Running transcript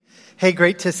Hey,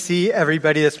 great to see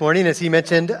everybody this morning. As he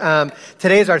mentioned,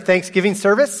 today is our Thanksgiving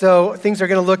service, so things are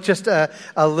going to look just a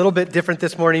little bit different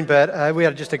this morning, but we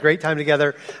had just a great time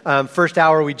together. First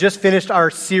hour, we just finished our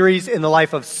series in the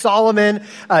life of Solomon.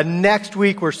 Next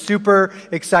week, we're super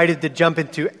excited to jump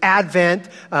into Advent,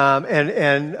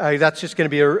 and that's just going to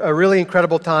be a really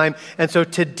incredible time. And so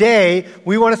today,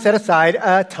 we want to set aside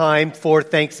a time for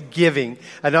Thanksgiving,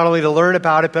 not only to learn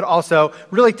about it, but also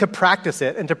really to practice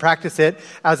it, and to practice it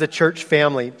as a church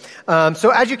family.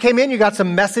 So as you came in, you got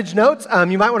some message notes.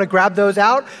 You might want to grab those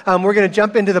out. We're going to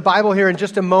jump into the Bible here in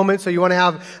just a moment, so you want to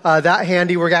have that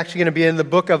handy. We're actually going to be in the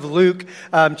book of Luke,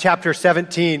 chapter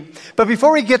 17. But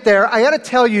before we get there, I got to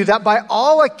tell you that by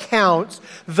all accounts,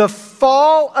 the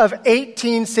fall of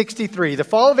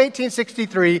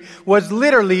 1863 was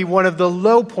literally one of the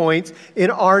low points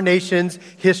in our nation's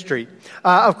history.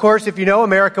 Of course, if you know,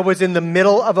 America was in the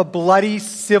middle of a bloody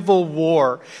civil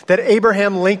war that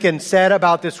Abraham Lincoln said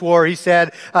about this war. He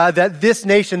said that this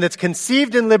nation that's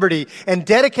conceived in liberty and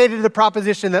dedicated to the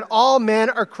proposition that all men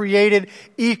are created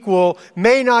equal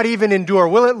may not even endure.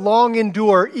 Will it long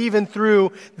endure even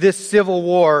through this civil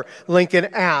war? Lincoln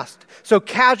asked. So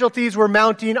casualties were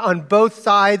mounting on both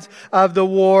sides of the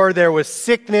war. There was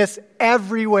sickness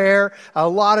everywhere, a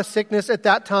lot of sickness at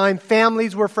that time.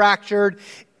 Families were fractured.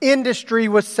 Industry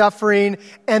was suffering,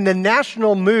 and the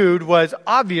national mood was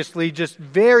obviously just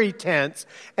very tense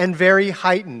and very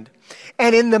heightened.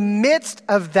 And in the midst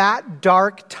of that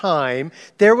dark time,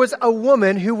 there was a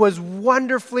woman who was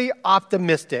wonderfully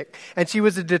optimistic, and she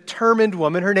was a determined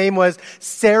woman. Her name was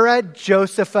Sarah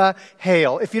Josepha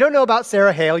Hale. If you don't know about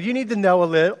Sarah Hale, you need to know a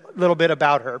little bit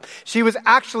about her. She was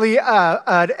actually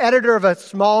an editor of a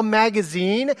small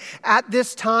magazine at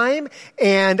this time,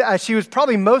 and she was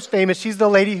probably most famous. She's the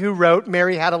lady who wrote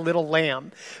Mary Had a Little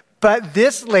Lamb. But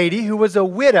this lady, who was a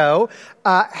widow,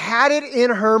 had it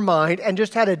in her mind and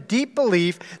just had a deep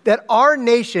belief that our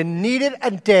nation needed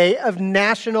a day of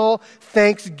national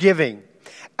thanksgiving.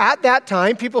 At that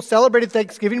time, people celebrated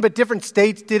Thanksgiving, but different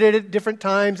states did it at different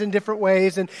times in different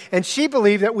ways. And she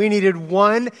believed that we needed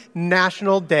one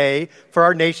national day for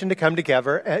our nation to come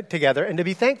together and to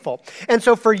be thankful. And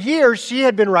so for years, she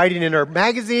had been writing in her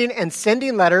magazine and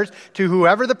sending letters to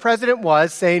whoever the president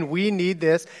was saying, we need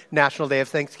this National Day of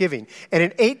Thanksgiving. And in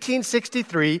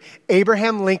 1863,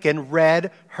 Abraham Lincoln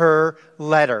read her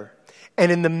letter. And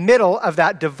in the middle of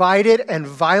that divided and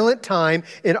violent time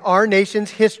in our nation's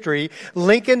history,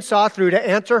 Lincoln saw through to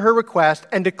answer her request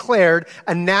and declared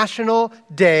a national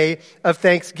day of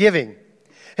thanksgiving.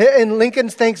 In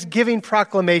Lincoln's Thanksgiving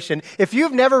Proclamation, if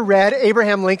you've never read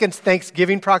Abraham Lincoln's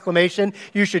Thanksgiving Proclamation,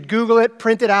 you should Google it,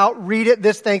 print it out, read it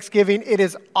this Thanksgiving. It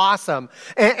is awesome.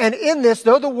 And in this,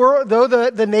 though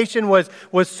the nation was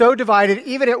so divided,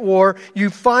 even at war, you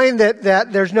find that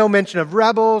there's no mention of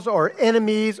rebels or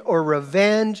enemies or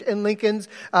revenge in Lincoln's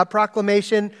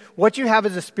proclamation. What you have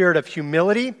is a spirit of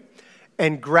humility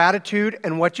and gratitude,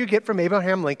 and what you get from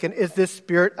Abraham Lincoln is this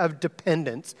spirit of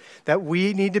dependence, that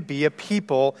we need to be a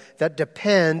people that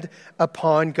depend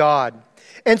upon God.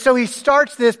 And so he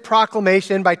starts this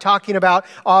proclamation by talking about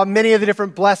many of the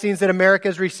different blessings that America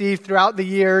has received throughout the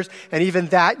years, and even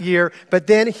that year. But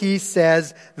then he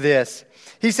says this.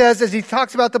 He says, as he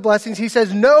talks about the blessings, he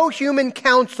says, no human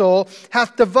counsel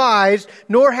hath devised,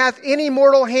 nor hath any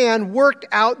mortal hand worked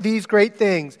out these great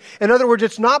things. In other words,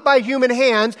 it's not by human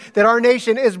hands that our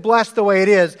nation is blessed the way it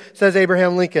is, says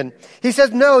Abraham Lincoln. He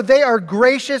says, no, they are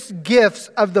gracious gifts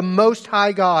of the Most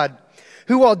High God,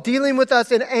 who while dealing with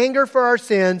us in anger for our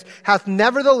sins, hath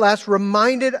nevertheless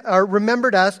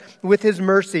remembered us with his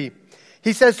mercy.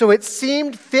 He says, so it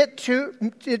seemed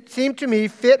to me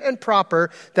fit and proper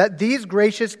that these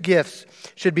gracious gifts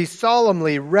should be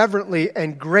solemnly, reverently,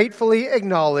 and gratefully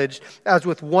acknowledged as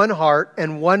with one heart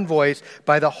and one voice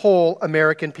by the whole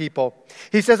American people.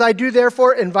 He says, I do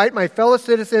therefore invite my fellow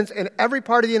citizens in every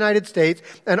part of the United States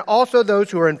and also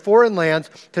those who are in foreign lands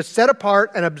to set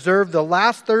apart and observe the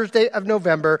last Thursday of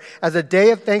November as a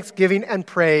day of thanksgiving and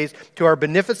praise to our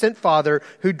beneficent Father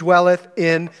who dwelleth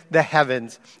in the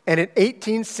heavens. And in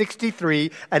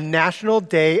 1863, a national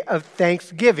day of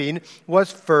thanksgiving was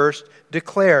first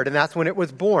declared, and that's when it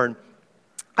was born.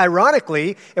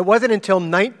 Ironically, it wasn't until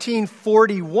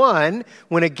 1941,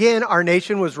 when again our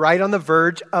nation was right on the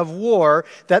verge of war,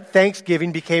 that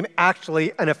Thanksgiving became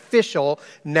actually an official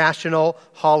national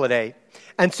holiday.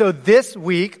 And so this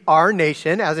week, our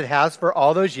nation, as it has for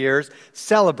all those years,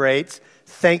 celebrates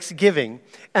Thanksgiving.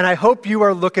 And I hope you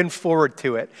are looking forward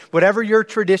to it. Whatever your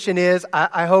tradition is,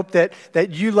 I hope that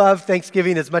you love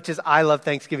Thanksgiving as much as I love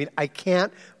Thanksgiving. I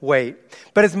can't wait.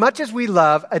 But as much as we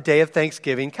love a day of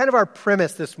Thanksgiving, kind of our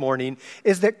premise this morning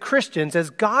is that Christians, as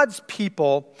God's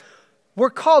people, we're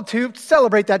called to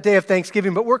celebrate that day of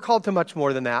Thanksgiving, but we're called to much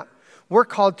more than that. We're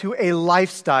called to a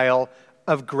lifestyle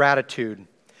of gratitude.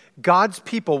 God's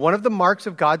people, one of the marks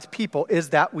of God's people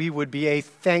is that we would be a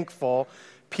thankful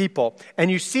people.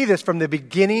 And you see this from the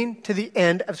beginning to the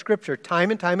end of Scripture.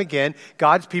 Time and time again,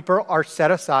 God's people are set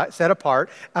apart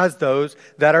as those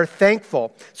that are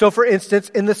thankful. So for instance,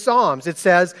 in the Psalms, it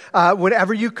says,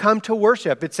 whenever you come to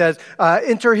worship, it says,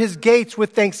 enter his gates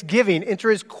with thanksgiving, enter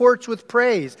his courts with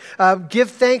praise, give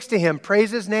thanks to him,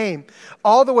 praise his name.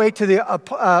 All the way to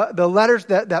the letters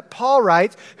that Paul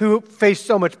writes, who faced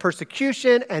so much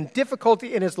persecution and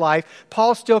difficulty in his life,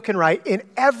 Paul still can write, in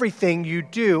everything you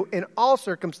do, in all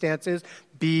circumstances,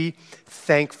 be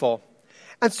thankful.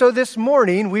 And so this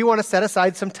morning, we want to set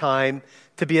aside some time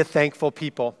to be a thankful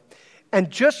people.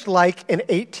 And just like in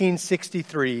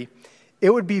 1863, it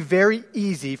would be very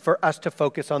easy for us to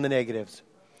focus on the negatives.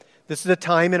 This is a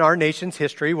time in our nation's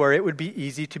history where it would be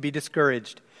easy to be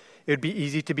discouraged. It would be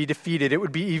easy to be defeated. It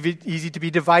would be easy to be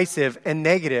divisive and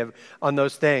negative on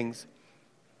those things.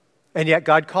 And yet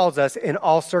God calls us in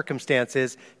all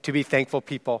circumstances to be thankful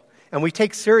people. And we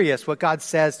take serious what God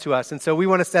says to us. And so we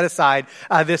want to set aside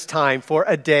this time for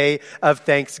a day of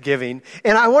Thanksgiving.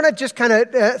 And I want to just kind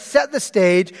of set the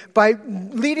stage by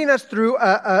leading us through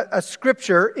a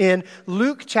scripture in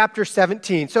Luke chapter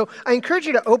 17. So I encourage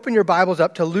you to open your Bibles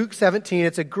up to Luke 17.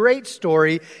 It's a great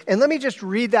story. And let me just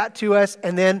read that to us,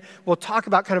 and then we'll talk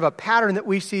about kind of a pattern that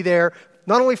we see there,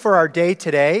 not only for our day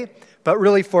today, but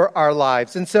really for our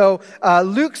lives. And so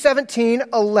Luke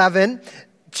 17:11,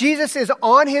 Jesus is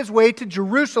on his way to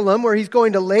Jerusalem where he's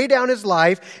going to lay down his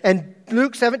life. And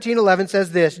Luke 17:11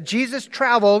 says this: Jesus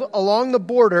traveled along the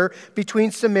border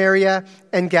between Samaria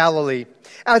and Galilee.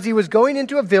 As he was going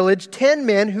into a village, 10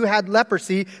 men who had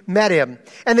leprosy met him.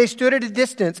 And they stood at a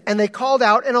distance and they called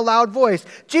out in a loud voice,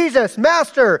 "Jesus,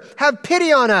 Master, have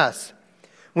pity on us."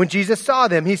 When Jesus saw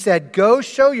them, he said, "Go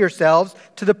show yourselves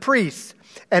to the priests."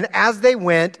 And as they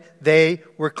went, they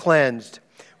were cleansed.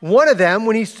 One of them,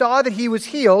 when he saw that he was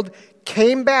healed,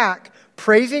 came back,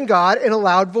 praising God in a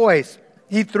loud voice.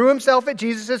 He threw himself at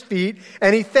Jesus' feet,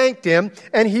 and he thanked him,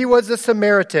 and he was a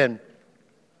Samaritan.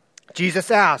 Jesus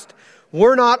asked,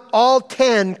 "Were not all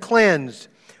 10 cleansed?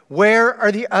 Where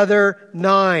are the other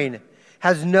 9?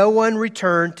 Has no one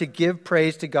returned to give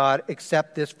praise to God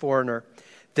except this foreigner?"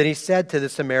 Then he said to the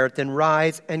Samaritan,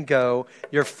 "Rise and go,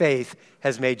 your faith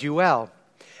has made you well."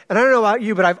 And I don't know about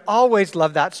you, but I've always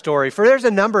loved that story. For there's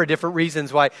a number of different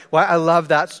reasons why I love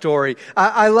that story.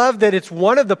 I love that it's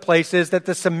one of the places that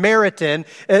the Samaritan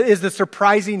is the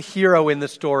surprising hero in the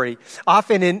story.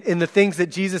 Often in the things that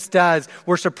Jesus does,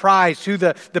 we're surprised who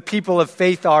the people of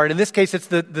faith are. And in this case, it's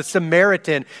the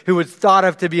Samaritan who was thought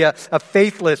of to be a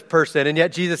faithless person. And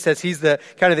yet Jesus says he's the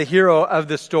kind of the hero of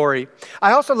the story.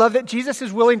 I also love that Jesus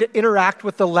is willing to interact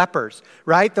with the lepers,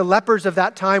 right? The lepers of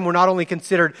that time were not only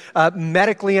considered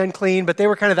medically unclean, but they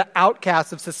were kind of the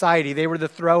outcasts of society. They were the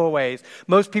throwaways.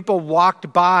 Most people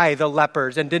walked by the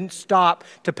lepers and didn't stop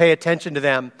to pay attention to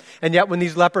them. And yet when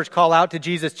these lepers call out to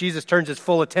Jesus, Jesus turns his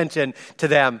full attention to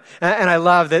them. And I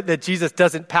love that Jesus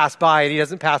doesn't pass by, and he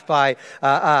doesn't pass by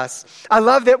us. I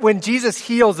love that when Jesus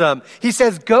heals them, he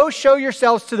says, "Go show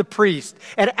yourselves to the priest."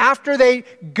 And after they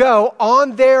go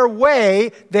on their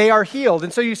way, they are healed.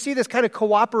 And so you see this kind of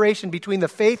cooperation between the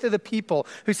faith of the people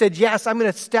who said, "Yes, I'm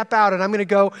going to step out and I'm going to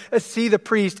go see the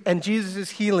priest," and Jesus'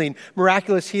 healing,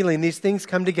 miraculous healing. These things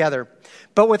come together.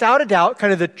 But without a doubt,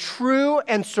 kind of the true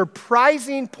and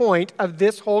surprising point of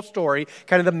this whole story,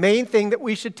 kind of the main thing that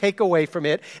we should take away from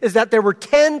it, is that there were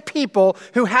 10 people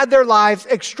who had their lives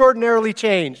extraordinarily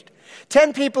changed.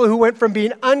 10 people who went from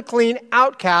being unclean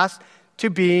outcasts to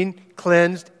being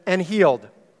cleansed and healed.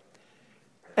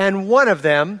 And one of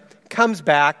them comes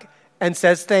back and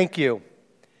says, "Thank you."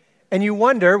 And you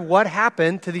wonder what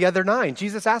happened to the other 9.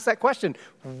 Jesus asked that question.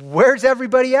 Where's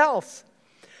everybody else?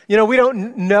 You know, we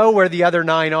don't know where the other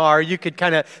 9 are. You could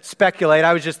kind of speculate.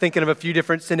 I was just thinking of a few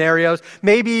different scenarios.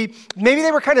 Maybe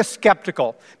they were kind of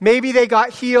skeptical. Maybe they got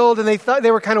healed and they thought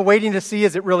they were kind of waiting to see,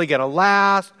 is it really going to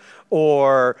last?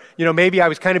 Or, maybe I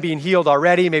was kind of being healed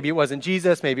already. Maybe it wasn't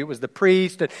Jesus. Maybe it was the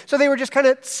priest. And so they were just kind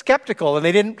of skeptical, and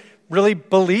they didn't really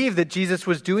believe that Jesus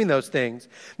was doing those things.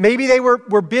 Maybe they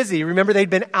were busy. Remember, they'd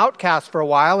been outcasts for a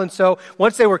while, and so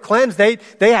once they were cleansed, they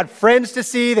had friends to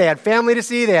see, they had family to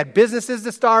see, they had businesses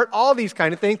to start, all these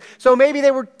kind of things. So maybe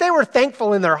they were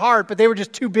thankful in their heart, but they were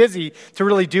just too busy to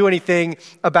really do anything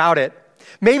about it.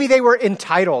 Maybe they were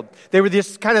entitled. They were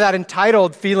just kind of that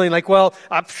entitled feeling like, well,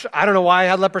 I don't know why I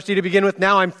had leprosy to begin with.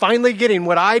 Now I'm finally getting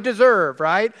what I deserve,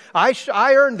 right? I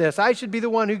earned this. I should be the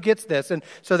one who gets this. And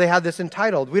so they had this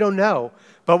entitled. We don't know.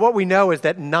 But what we know is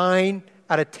that 9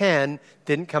 out of 10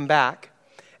 didn't come back.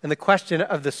 And the question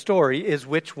of the story is,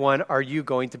 which one are you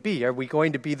going to be? Are we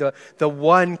going to be the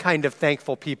one kind of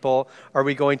thankful people? Or are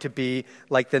we going to be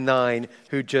like the 9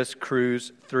 who just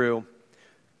cruise through?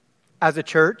 As a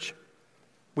church,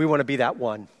 we want to be that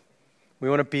one. We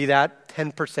want to be that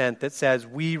 10% that says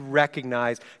we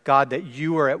recognize, God, that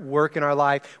you are at work in our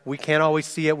life. We can't always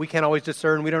see it. We can't always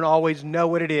discern. We don't always know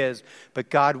what it is. But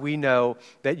God, we know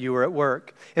that you are at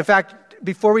work. In fact,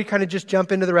 before we kind of just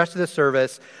jump into the rest of the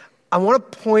service, I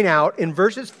want to point out in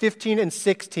verses 15 and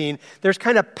 16, there's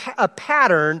kind of a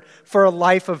pattern for a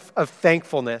life of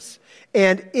thankfulness.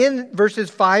 And in verses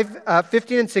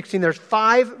 15 and 16, there's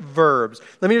 5 verbs.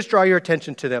 Let me just draw your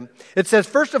attention to them. It says,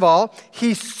 first of all,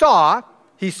 he saw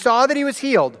that he was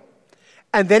healed.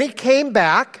 And then he came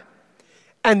back.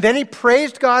 And then he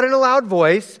praised God in a loud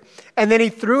voice. And then he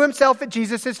threw himself at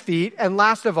Jesus' feet. And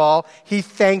last of all, he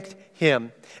thanked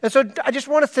him. And so I just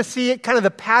want us to see kind of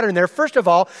the pattern there. First of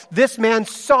all, this man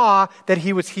saw that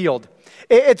he was healed.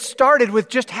 It started with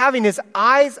just having his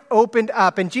eyes opened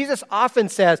up. And Jesus often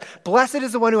says, blessed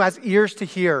is the one who has ears to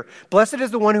hear. Blessed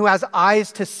is the one who has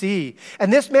eyes to see.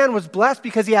 And this man was blessed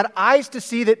because he had eyes to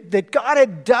see that God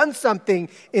had done something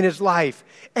in his life.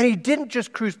 And he didn't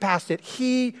just cruise past it.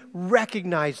 He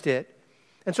recognized it.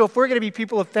 And so if we're going to be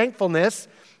people of thankfulness,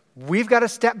 we've got to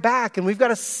step back and we've got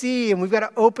to see and we've got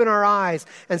to open our eyes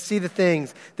and see the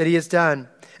things that he has done.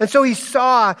 And so he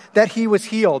saw that he was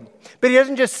healed. But he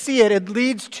doesn't just see it, it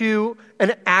leads to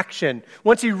an action.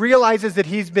 Once he realizes that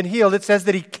he's been healed, it says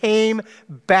that he came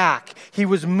back. He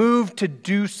was moved to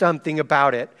do something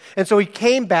about it. And so he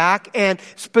came back, and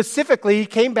specifically he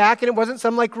came back, and it wasn't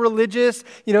some like religious,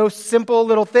 simple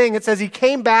little thing. It says he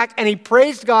came back and he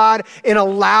praised God in a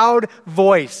loud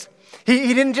voice.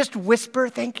 He didn't just whisper,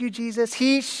 thank you, Jesus.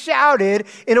 He shouted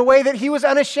in a way that he was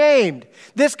unashamed.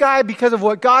 This guy, because of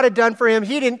what God had done for him,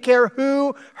 he didn't care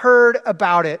who heard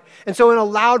about it. And so in a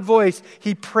loud voice,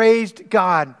 he praised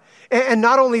God. And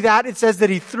not only that, it says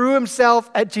that he threw himself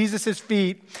at Jesus'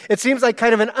 feet. It seems like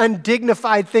kind of an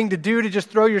undignified thing to do, to just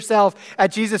throw yourself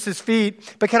at Jesus'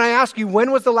 feet. But can I ask you,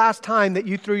 when was the last time that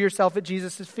you threw yourself at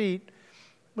Jesus' feet?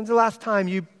 When's the last time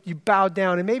you bowed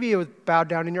down? And maybe it was bowed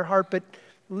down in your heart, but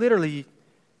literally,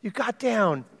 you got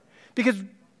down. Because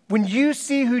when you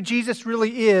see who Jesus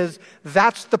really is,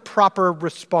 that's the proper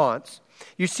response.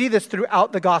 You see this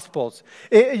throughout the Gospels.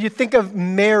 You think of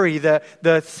Mary,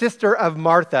 the sister of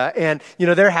Martha, and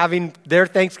they're having their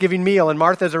Thanksgiving meal, and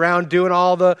Martha's around doing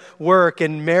all the work,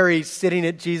 and Mary's sitting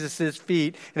at Jesus'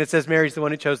 feet, and it says Mary's the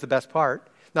one who chose the best part.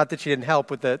 Not that she didn't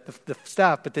help with the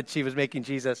stuff, but that she was making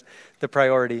Jesus the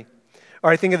priority. Or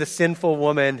I think of the sinful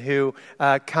woman who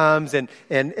comes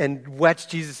and wets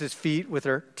Jesus' feet with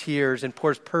her tears and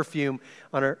pours perfume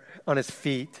on his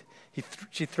feet.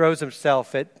 She throws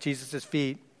herself at Jesus'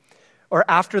 feet. Or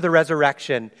after the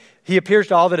resurrection, he appears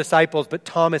to all the disciples, but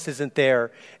Thomas isn't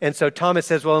there. And so Thomas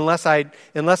says, well, unless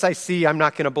I see, I'm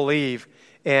not going to believe.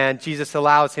 And Jesus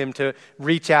allows him to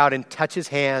reach out and touch his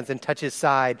hands and touch his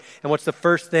side. And what's the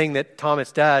first thing that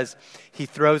Thomas does? He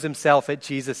throws himself at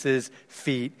Jesus'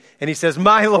 feet. And he says,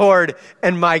 my Lord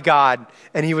and my God.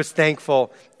 And he was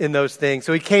thankful in those things.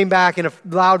 So he came back in a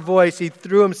loud voice. He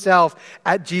threw himself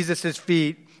at Jesus'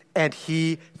 feet and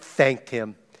he thanked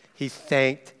him. He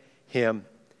thanked him.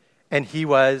 And he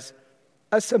was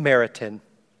a Samaritan,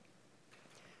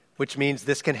 which means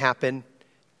this can happen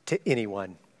to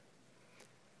anyone.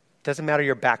 Doesn't matter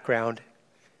your background.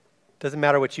 Doesn't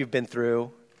matter what you've been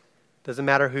through. Doesn't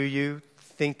matter who you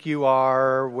think you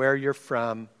are, where you're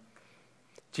from.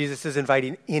 Jesus is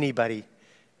inviting anybody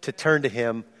to turn to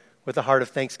him with a heart of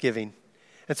thanksgiving.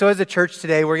 And so as a church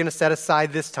today, we're going to set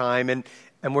aside this time and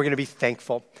we're going to be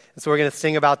thankful. And so we're going to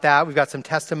sing about that. We've got some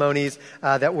testimonies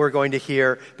that we're going to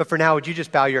hear. But for now, would you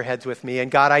just bow your heads with me?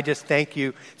 And God, I just thank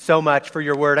you so much for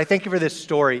your word. I thank you for this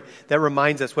story that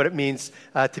reminds us what it means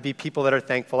to be people that are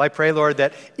thankful. I pray, Lord,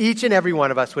 that each and every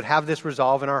one of us would have this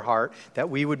resolve in our heart, that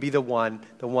we would be the one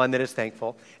that is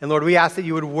thankful. And Lord, we ask that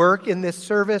you would work in this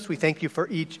service. We thank you for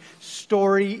each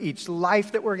story, each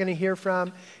life that we're going to hear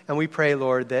from. And we pray,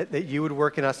 Lord, that you would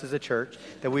work in us as a church,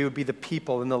 that we would be the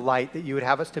people and the light that you would have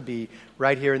have us to be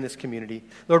right here in this community.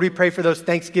 Lord, we pray for those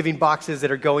Thanksgiving boxes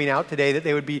that are going out today, that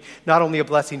they would be not only a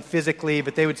blessing physically,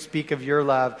 but they would speak of your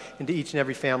love into each and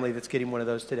every family that's getting one of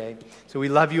those today. So we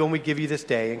love you and we give you this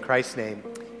day. In Christ's name,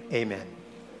 amen.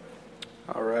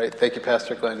 All right. Thank you,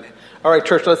 Pastor Glenn. All right,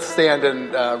 church, let's stand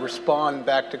and respond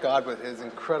back to God with his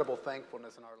incredible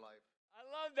thankfulness in our life.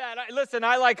 That. Listen,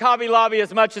 I like Hobby Lobby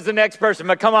as much as the next person,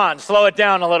 but come on, slow it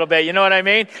down a little bit. You know what I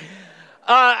mean?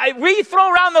 We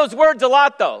throw around those words a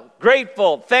lot, though.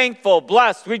 Grateful, thankful,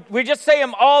 blessed. We just say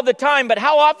them all the time, but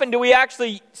how often do we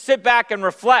actually sit back and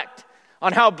reflect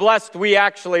on how blessed we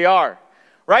actually are?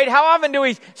 Right? How often do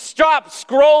we stop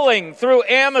scrolling through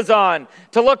Amazon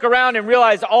to look around and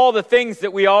realize all the things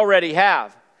that we already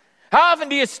have? How often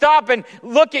do you stop and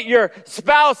look at your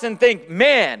spouse and think,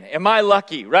 man, am I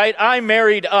lucky, right? I'm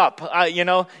married up,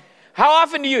 How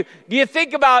often do you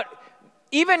think about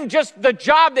even just the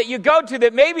job that you go to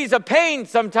that maybe is a pain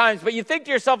sometimes, but you think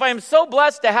to yourself, I am so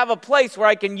blessed to have a place where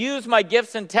I can use my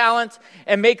gifts and talents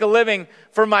and make a living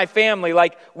for my family.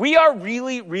 Like, we are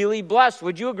really, really blessed.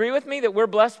 Would you agree with me that we're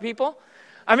blessed people?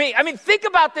 I mean, think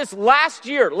about this last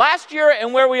year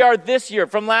and where we are this year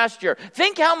from last year.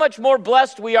 Think how much more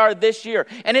blessed we are this year.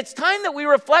 And it's time that we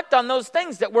reflect on those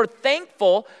things, that we're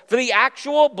thankful for the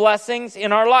actual blessings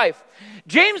in our life.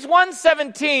 James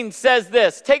 1:17 says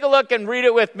this. Take a look and read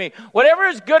it with me. Whatever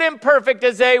is good and perfect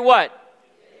is a what?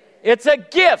 It's a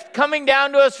gift coming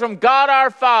down to us from God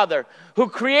our Father, who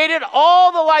created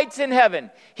all the lights in heaven.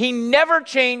 He never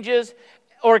changes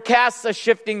or casts a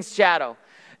shifting shadow.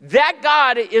 That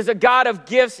God is a God of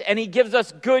gifts, and he gives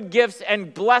us good gifts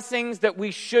and blessings that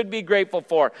we should be grateful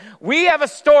for. We have a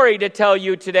story to tell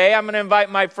you today. I'm going to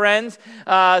invite my friends,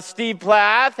 Steve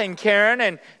Plath and Karen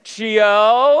and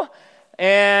Chio,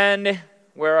 and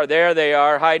there they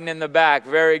are, hiding in the back.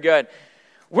 Very good.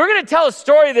 We're going to tell a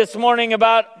story this morning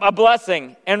about a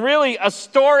blessing, and really a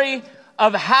story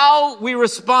of how we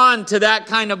respond to that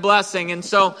kind of blessing. And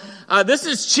so this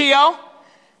is Chio.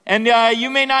 And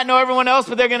you may not know everyone else,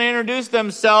 but they're going to introduce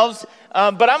themselves.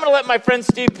 But I'm going to let my friend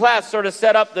Steve Plath sort of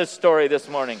set up this story this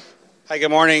morning. Hi, good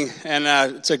morning. And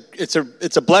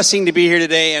it's a blessing to be here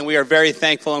today, and we are very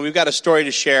thankful. And we've got a story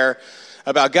to share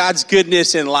about God's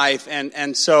goodness in life.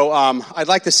 And so I'd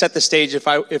like to set the stage,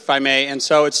 if I may. And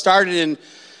so it started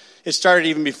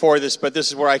even before this, but this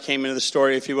is where I came into the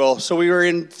story, if you will. So we were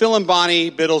in Phil and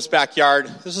Bonnie Biddle's backyard.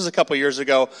 This was a couple years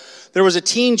ago. There was a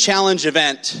teen challenge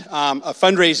event, a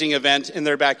fundraising event in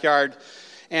their backyard.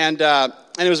 And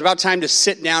it was about time to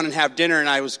sit down and have dinner, and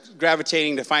I was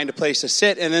gravitating to find a place to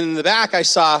sit. And then in the back, I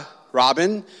saw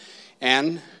Robin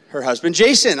and her husband,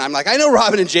 Jason. I'm like, I know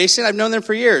Robin and Jason. I've known them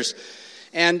for years.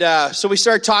 And so we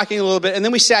started talking a little bit, and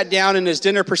then we sat down, and as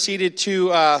dinner proceeded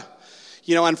to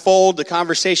unfold, the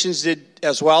conversations did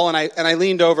as well. And I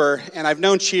leaned over, and I've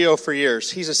known Chio for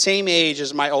years. He's the same age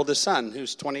as my oldest son,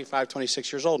 who's 25,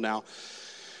 26 years old now.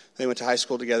 They went to high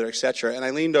school together, etc. And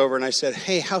I leaned over and I said,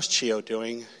 hey, how's Chio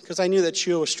doing? Because I knew that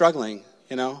Chio was struggling,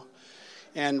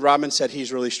 And Robin said,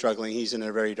 he's really struggling. He's in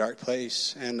a very dark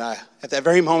place. And at that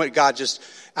very moment, God just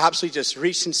absolutely just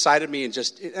reached inside of me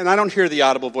and I don't hear the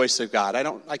audible voice of God.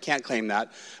 I can't claim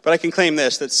that. But I can claim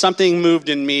this, that something moved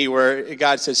in me where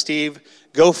God said, Steve,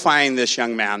 go find this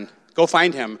young man. Go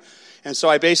find him. And so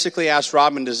I basically asked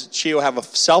Robin, does Chio have a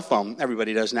cell phone?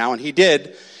 Everybody does now. And he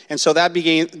did. And so that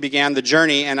began the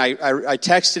journey. And I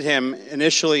texted him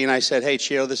initially, and I said, hey,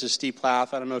 Chio, this is Steve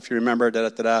Plath. I don't know if you remember,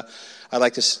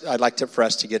 I'd like for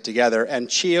us to get together. And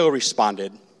Chio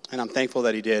responded. And I'm thankful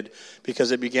that he did,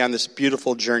 because it began this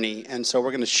beautiful journey. And so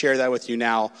we're going to share that with you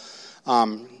now.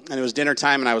 And it was dinner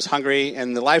time, and I was hungry.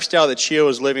 And the lifestyle that Chio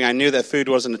was living, I knew that food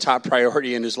wasn't a top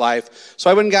priority in his life. So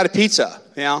I went and got a pizza,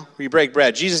 we break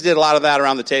bread. Jesus did a lot of that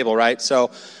around the table, right?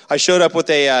 So I showed up with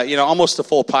almost a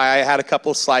full pie. I had a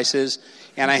couple of slices,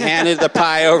 and I handed the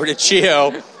pie over to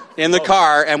Chio in the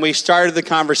car, and we started the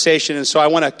conversation. And so I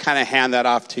want to kind of hand that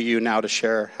off to you now to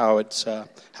share how it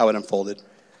unfolded.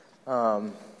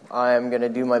 I am going to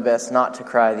do my best not to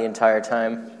cry the entire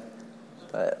time,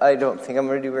 but I don't think I'm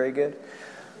going to do very good.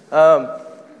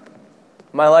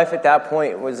 My life at that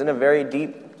point was in a very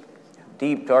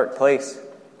deep, dark place,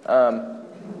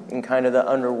 in kind of the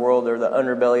underworld or the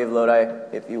underbelly of Lodi,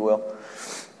 if you will.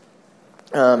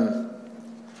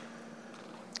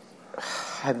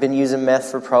 I've been using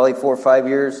meth for probably 4 or 5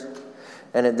 years,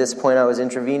 and at this point I was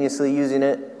intravenously using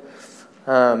it.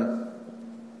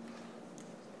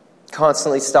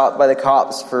 Constantly stopped by the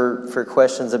cops for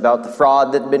questions about the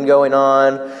fraud that had been going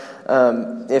on.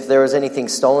 If there was anything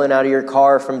stolen out of your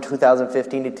car from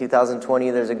 2015 to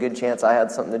 2020, there's a good chance I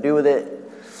had something to do with it.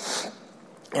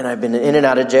 And I've been in and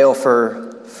out of jail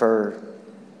for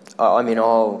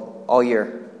all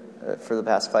year for the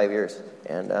past 5 years.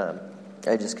 And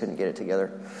I just couldn't get it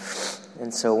together.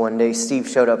 And so one day Steve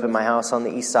showed up in my house on the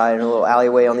east side, in a little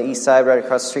alleyway on the east side right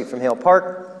across the street from Hale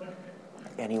Park.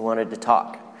 And he wanted to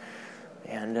talk.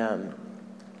 And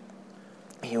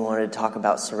he wanted to talk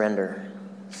about surrender.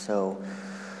 So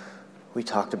we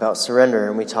talked about surrender,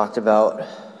 and we talked about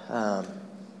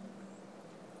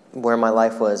where my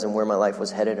life was and where my life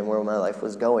was headed and where my life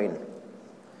was going.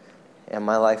 And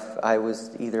my life, I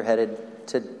was either headed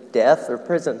to death or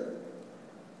prison.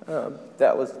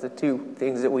 That was the two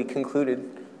things that we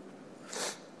concluded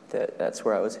that's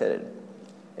where I was headed.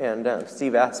 And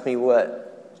Steve asked me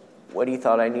what he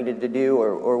thought I needed to do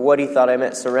or what he thought I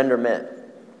meant surrender meant.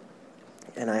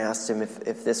 And I asked him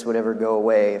if this would ever go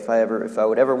away, if I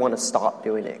would ever want to stop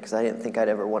doing it, because I didn't think I'd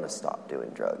ever want to stop doing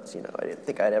drugs. I didn't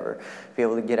think I'd ever be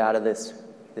able to get out of this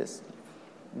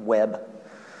web.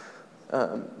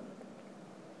 I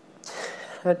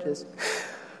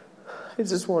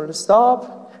just wanted to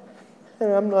stop,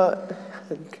 and I'm not.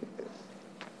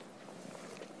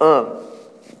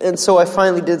 And so I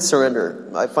finally did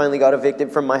surrender. I finally got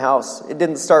evicted from my house. It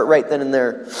didn't start right then and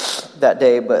there that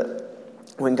day, but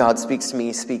when God speaks to me,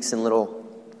 He speaks in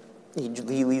He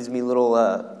leaves me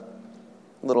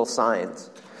little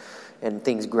signs, and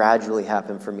things gradually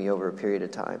happen for me over a period of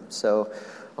time. So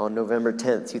on November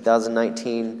 10th,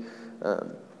 2019,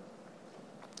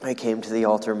 I came to the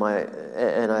altar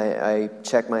and I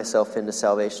checked myself into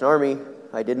Salvation Army.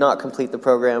 I did not complete the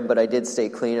program, but I did stay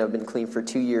clean. I've been clean for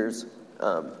 2 years.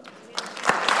 And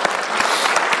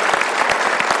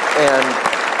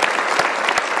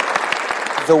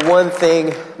the one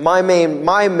thing, my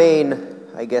main,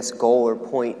 I guess, goal or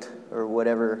point or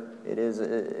whatever it is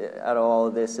out of all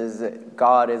of this is that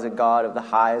God is a God of the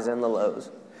highs and the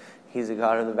lows. He's a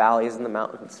God of the valleys and the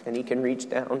mountains, and He can reach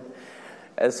down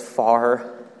as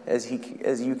far as you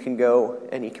can go,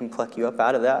 and He can pluck you up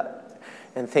out of that.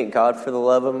 And thank God for the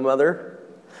love of a mother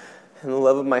and the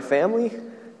love of my family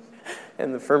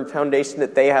and the firm foundation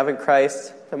that they have in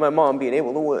Christ, and my mom being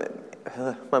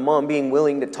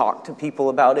willing to talk to people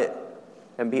about it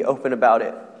and be open about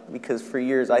it. Because for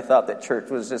years I thought that church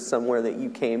was just somewhere that you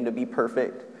came to be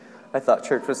perfect. I thought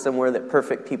church was somewhere that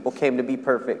perfect people came to be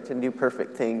perfect and do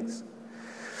perfect things.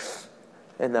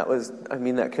 And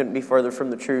that couldn't be farther from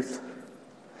the truth.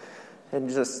 And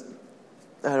just,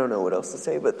 I don't know what else to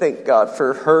say, but thank God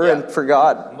for her and for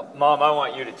God. Mom, I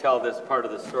want you to tell this part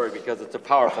of the story because it's a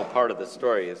powerful part of the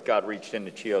story as God reached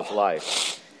into Chio's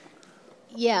life.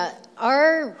 Yeah,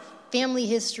 our family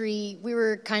history, we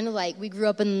were kind of we grew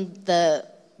up in the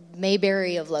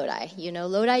Mayberry of Lodi.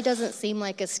 Lodi doesn't seem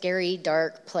like a scary,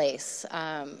 dark place.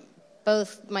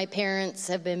 Both my parents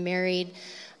have been married.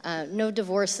 No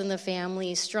divorce in the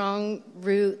family, strong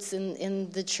roots in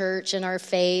the church and our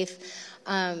faith.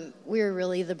 We were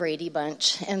really the Brady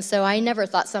Bunch. And so I never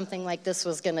thought something like this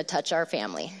was going to touch our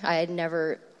family. I had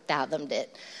never fathomed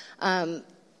it.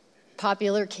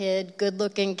 Popular kid,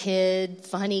 good-looking kid,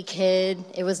 funny kid.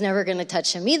 It was never going to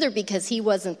touch him either because he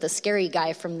wasn't the scary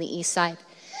guy from the east side.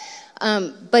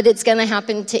 But it's going to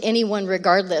happen to anyone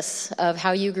regardless of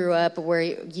how you grew up, where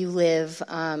you live,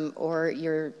 or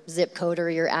your zip code or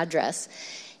your address.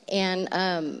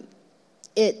 And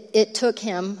it took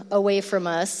him away from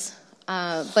us,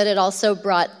 but it also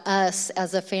brought us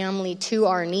as a family to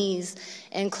our knees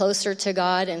and closer to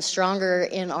God and stronger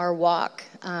in our walk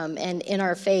and in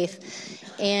our faith.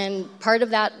 And part of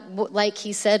that, like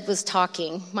he said, was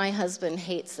talking. My husband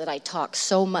hates that I talk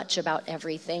so much about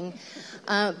everything.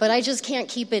 But I just can't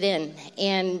keep it in.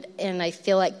 And I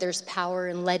feel like there's power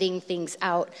in letting things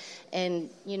out and,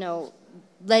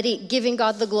 giving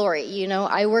God the glory.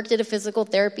 I worked at a physical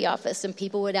therapy office, and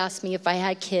people would ask me if I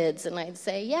had kids. And I'd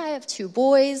say, yeah, I have 2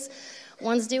 boys.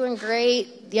 One's doing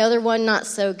great. The other one, not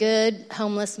so good.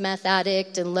 Homeless meth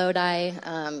addict in Lodi.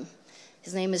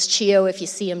 His name is Chio. If you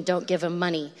see him, don't give him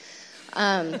money.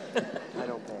 I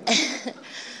don't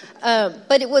pay.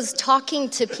 But it was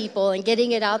talking to people and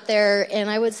getting it out there,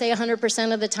 and I would say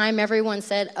 100% of the time everyone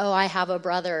said, oh, I have a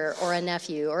brother or a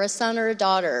nephew or a son or a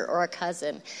daughter or a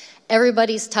cousin.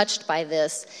 Everybody's touched by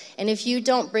this, and if you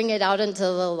don't bring it out into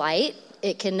the light,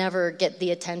 it can never get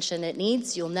the attention it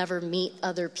needs. You'll never meet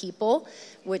other people,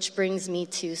 which brings me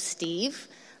to Steve.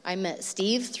 I met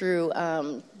Steve through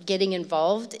getting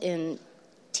involved in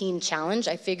Teen Challenge.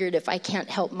 I figured if I can't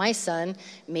help my son,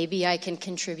 maybe I can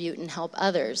contribute and help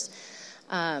others.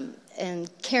 And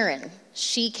Karen,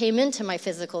 she came into my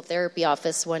physical therapy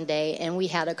office one day, and we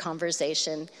had a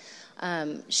conversation.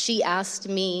 She asked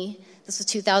me, this was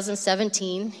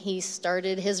 2017, he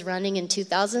started his running in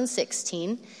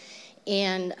 2016,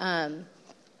 and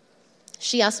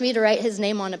She asked me to write his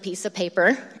name on a piece of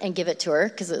paper and give it to her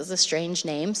because it was a strange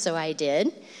name, so I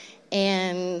did.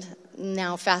 And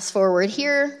now fast forward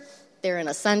here, they're in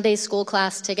a Sunday school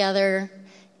class together,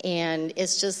 and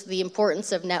it's just the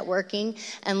importance of networking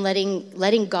and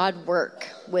letting God work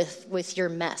with your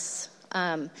mess.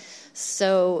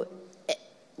 So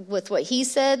with what he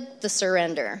said, the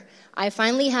surrender. I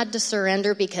finally had to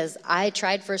surrender because I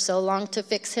tried for so long to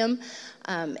fix him.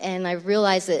 And I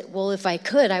realized that, well, if I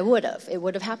could, I would have. It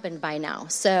would have happened by now.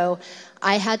 So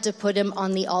I had to put him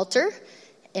on the altar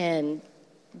and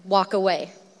walk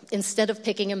away instead of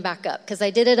picking him back up. Because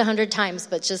I did it 100 times,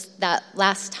 but just that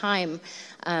last time,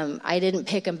 I didn't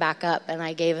pick him back up, and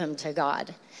I gave him to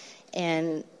God.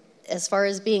 And as far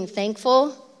as being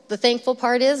thankful, the thankful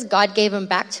part is God gave him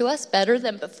back to us better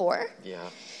than before. Yeah.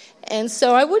 And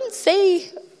so I wouldn't say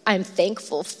I'm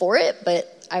thankful for it,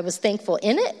 but I was thankful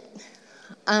in it.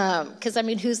 Because,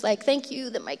 who's like, thank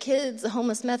you that my kid's a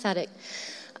homeless meth addict.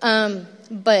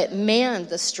 But, man,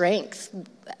 the strength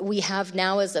we have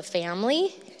now as a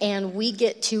family, and we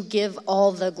get to give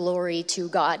all the glory to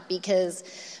God, because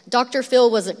Dr.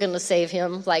 Phil wasn't going to save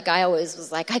him. Like, I always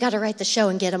was like, I got to write the show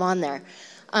and get him on there.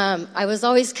 I was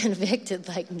always convicted,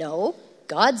 like, no,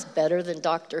 God's better than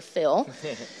Dr. Phil.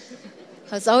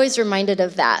 I was always reminded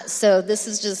of that. So this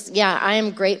is just, I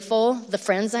am grateful. The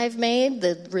friends I've made,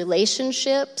 the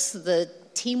relationships, the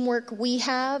teamwork we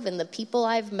have, and the people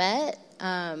I've met,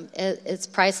 it's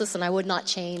priceless, and I would not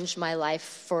change my life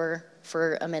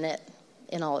for a minute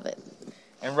in all of it.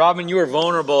 And Robin, you were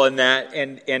vulnerable in that,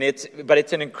 but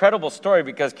it's an incredible story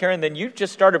because, Karen, then you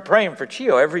just started praying for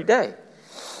Chio every day.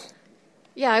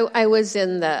 Yeah, I was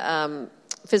in the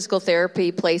physical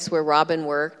therapy place where Robin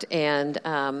worked, and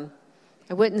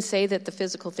I wouldn't say that the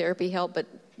physical therapy helped, but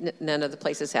none of the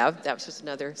places have. That was just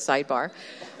another sidebar.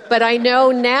 But I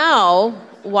know now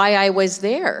why I was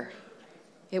there.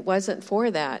 It wasn't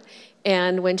for that.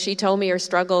 And when she told me her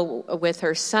struggle with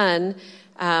her son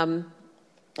and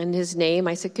his name,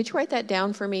 I said, could you write that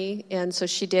down for me? And so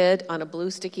she did on a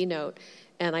blue sticky note.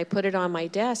 And I put it on my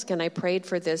desk, and I prayed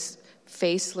for this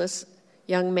faceless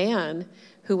young man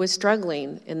who was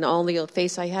struggling. And the only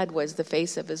face I had was the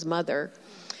face of his mother.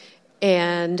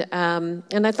 And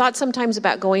I thought sometimes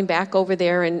about going back over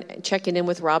there and checking in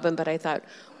with Robin, but I thought,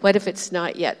 what if it's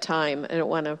not yet time? I don't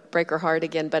want to break her heart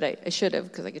again, but I should have,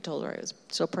 because I told her I was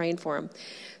still praying for him.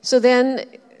 So then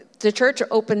the church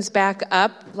opens back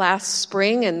up last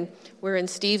spring, and we're in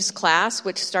Steve's class,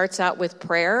 which starts out with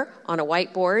prayer on a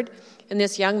whiteboard. And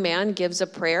this young man gives a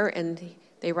prayer, and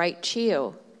they write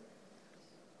Chio.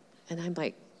 And I'm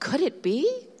like, could it be?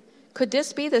 Could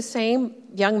this be the same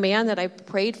young man that I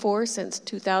prayed for since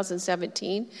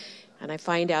 2017? And I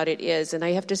find out it is. And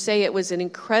I have to say it was an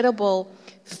incredible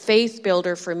faith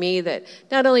builder for me, that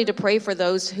not only to pray for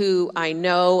those who I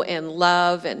know and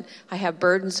love and I have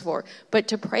burdens for, but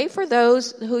to pray for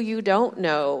those who you don't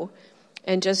know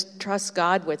and just trust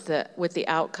God with the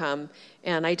outcome.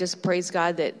 And I just praise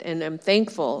God and I'm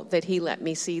thankful that he let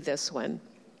me see this one.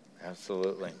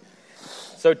 Absolutely.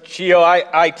 So, Chio,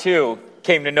 I too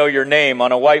came to know your name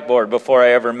on a whiteboard before I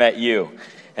ever met you.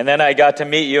 And then I got to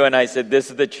meet you, and I said,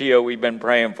 this is the Chio we've been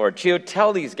praying for. Chio,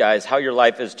 tell these guys how your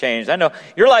life has changed. I know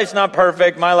your life's not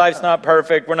perfect. My life's not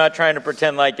perfect. We're not trying to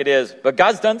pretend like it is. But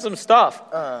God's done some stuff.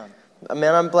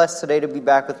 Man, I'm blessed today to be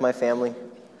back with my family.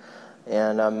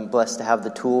 And I'm blessed to have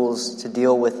the tools to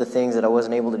deal with the things that I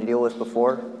wasn't able to deal with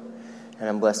before. And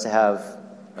I'm blessed to have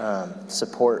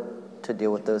support to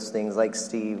deal with those things, like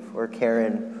Steve or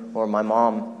Karen or my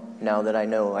mom. Now that I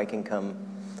know I can come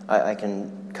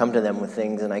to them with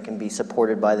things, and I can be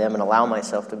supported by them and allow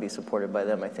myself to be supported by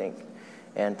them, I think.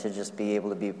 And to just be able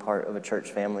to be part of a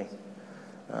church family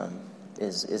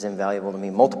is invaluable to me.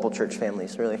 Multiple church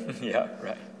families, really. Yeah,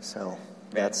 right. So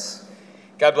that's...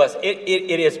 God bless.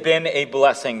 It has been a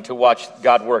blessing to watch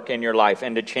God work in your life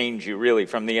and to change you, really,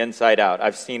 from the inside out.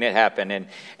 I've seen it happen.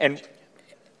 And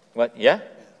what? Yeah?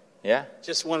 Yeah.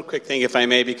 Just one quick thing, if I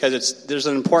may, because there's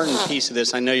an important piece of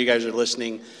this. I know you guys are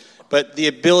listening. But the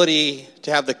ability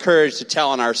to have the courage to tell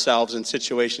on ourselves in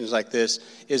situations like this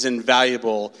is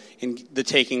invaluable in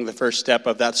taking the first step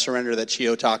of that surrender that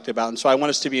Chio talked about. And so I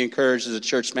want us to be encouraged as a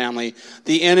church family.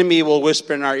 The enemy will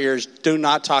whisper in our ears, do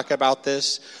not talk about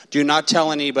this. Do not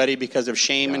tell anybody because of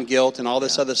shame and guilt and all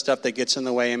this other stuff that gets in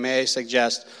the way. And may I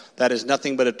suggest that is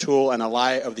nothing but a tool and a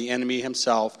lie of the enemy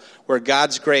himself, where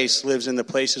God's grace lives in the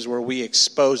places where we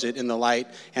expose it in the light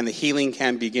and the healing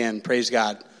can begin. Praise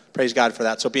God. Praise God for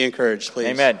that. So be encouraged, please.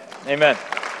 Amen. Amen.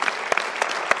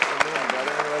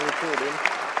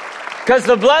 Because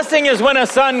the blessing is when a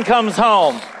son comes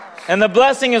home. And the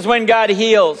blessing is when God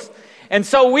heals. And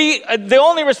so the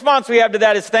only response we have to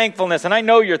that is thankfulness. And I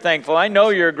know you're thankful. I know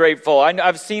you're grateful.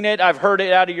 I've seen it. I've heard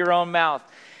it out of your own mouth.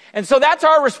 And so that's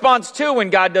our response too when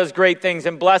God does great things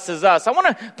and blesses us. I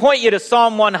want to point you to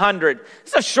Psalm 100.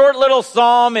 It's a short little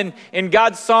psalm in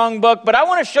God's songbook, but I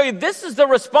want to show you this is the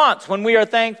response when we are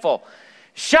thankful.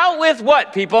 Shout with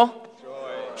what, people?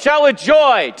 Joy. Shout with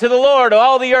joy to the Lord,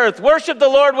 all the earth. Worship the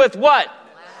Lord with what?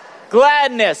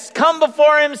 Gladness. Come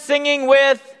before him singing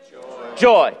with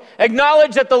joy.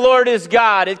 Acknowledge that the Lord is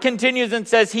God. It continues and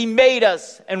says, he made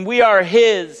us and we are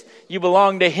his. You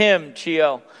belong to him,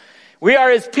 Chio. We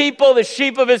are his people, the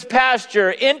sheep of his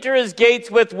pasture. Enter his gates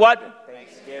with what?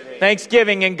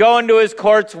 Thanksgiving. And go into his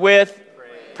courts with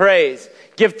praise.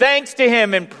 Give thanks to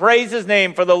him and praise his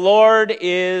name, for the Lord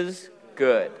is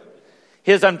good.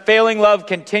 His unfailing love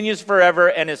continues forever,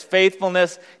 and his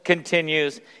faithfulness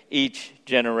continues each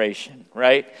generation,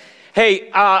 right?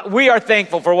 Hey, we are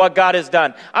thankful for what God has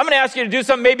done. I'm going to ask you to do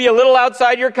something maybe a little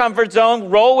outside your comfort zone.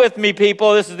 Roll with me,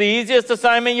 people. This is the easiest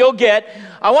assignment you'll get.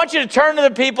 I want you to turn to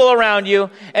the people around you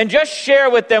and just share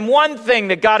with them one thing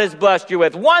that God has blessed you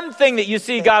with. One thing that you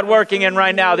see God working in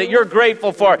right now that you're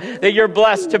grateful for, that you're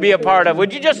blessed to be a part of.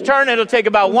 Would you just turn? It'll take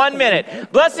about 1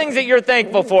 minute. Blessings that you're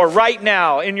thankful for right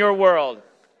now in your world.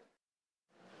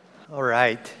 All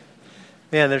right.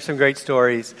 Man, there's some great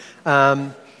stories.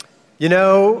 You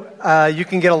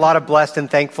can get a lot of blessed and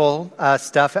thankful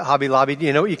stuff at Hobby Lobby.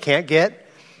 You know what you can't get?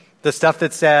 The stuff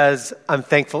that says, I'm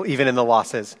thankful even in the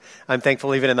losses. I'm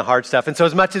thankful even in the hard stuff. And so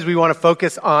as much as we want to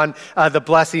focus on the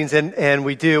blessings, and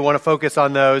we do want to focus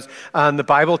on those, the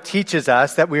Bible teaches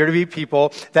us that we are to be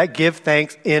people that give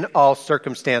thanks in all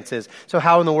circumstances. So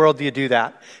how in the world do you do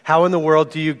that? How in the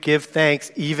world do you give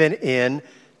thanks even in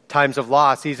times of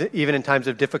loss, even in times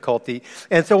of difficulty?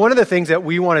 And so one of the things that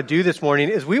we want to do this morning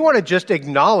is we want to just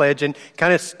acknowledge and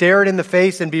kind of stare it in the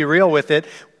face and be real with it,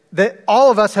 that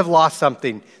all of us have lost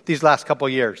something these last couple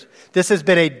of years. This has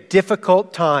been a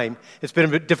difficult time. It's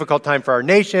been a difficult time for our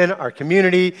nation, our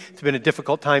community. It's been a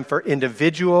difficult time for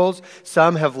individuals.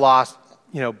 Some have lost,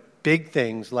 big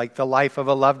things like the life of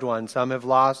a loved one. Some have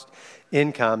lost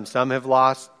income. Some have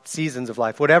lost seasons of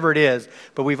life, whatever it is,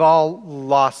 but we've all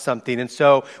lost something. And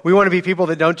so we want to be people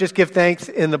that don't just give thanks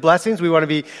in the blessings. We want to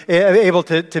be able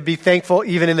to be thankful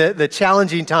even in the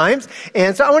challenging times.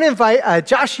 And so I want to invite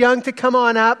Josh Young to come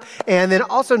on up, and then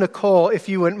also Nicole, if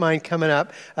you wouldn't mind coming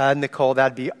up. Nicole,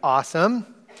 that'd be awesome.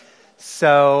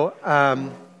 So,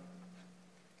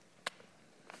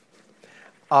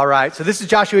 all right, so this is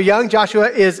Joshua Young. Joshua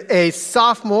is a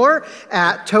sophomore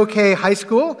at Tokay High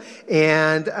School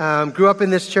and grew up in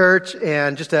this church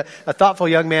and just a thoughtful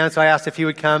young man. So I asked if he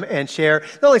would come and share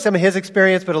not only some of his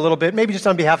experience, but a little bit, maybe just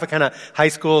on behalf of kind of high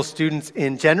school students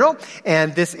in general.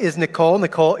 And this is Nicole.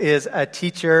 Nicole is a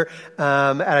teacher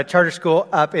at a charter school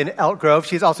up in Elk Grove.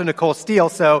 She's also Nicole Steele,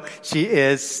 so she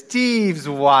is Steve's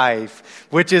wife,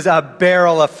 which is a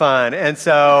barrel of fun. And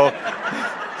so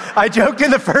I joked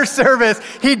in the first service,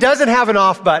 he doesn't have an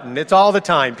off button. It's all the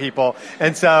time, people.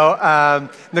 And so,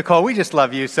 Nicole, we just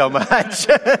love you so much.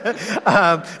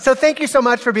 So thank you so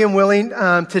much for being willing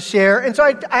to share. And so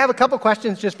I have a couple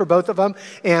questions just for both of them.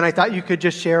 And I thought you could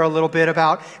just share a little bit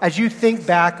about, as you think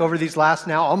back over these last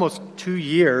now almost 2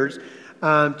 years,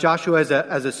 Joshua as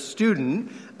a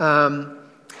student,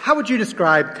 how would you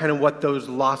describe kind of what those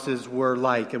losses were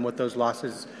like and what those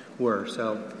losses were?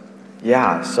 So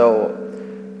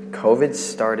COVID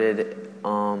started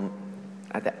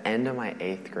at the end of my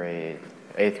eighth grade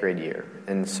year.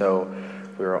 And so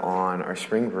we were on our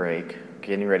spring break,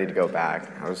 getting ready to go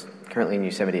back. I was currently in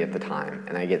Yosemite at the time,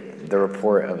 and I get the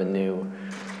report of a new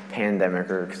pandemic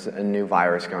or a new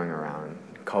virus going around,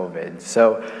 COVID.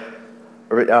 So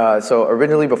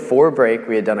originally before break,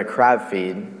 we had done a crab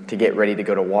feed to get ready to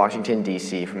go to Washington,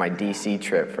 D.C. for my D.C.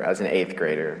 trip as an eighth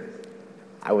grader.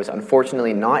 I was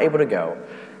unfortunately not able to go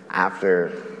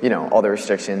after, all the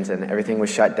restrictions and everything was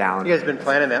shut down. You guys have been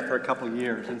planning that for a couple of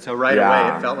years, and so right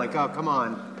away it felt like, oh, come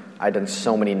on. I'd done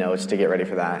so many notes to get ready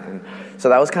for that. And so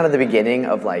that was kind of the beginning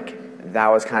of that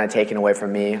was kind of taken away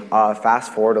from me.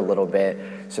 Fast forward a little bit.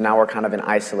 So now we're kind of in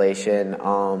isolation.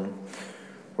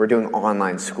 We're doing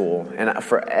online school. And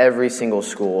for every single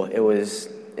school, it was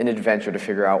an adventure to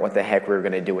figure out what the heck we were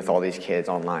going to do with all these kids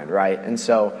online, right? And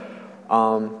so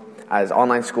as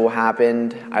online school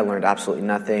happened, I learned absolutely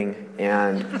nothing,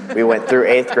 and we went through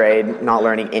eighth grade not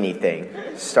learning anything.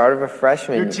 Start of a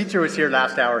freshman. Your teacher was here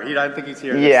last hour. I don't think he's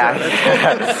here. Yeah.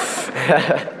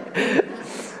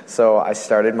 So I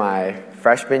started my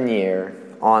freshman year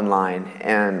online,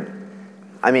 and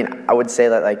I would say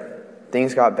that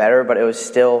things got better, but it was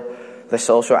still the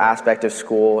social aspect of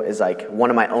school is one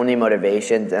of my only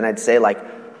motivations, and I'd say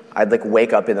I'd like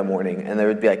wake up in the morning and there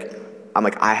would be like, I'm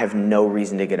like, I have no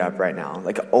reason to get up right now.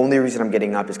 Like, the only reason I'm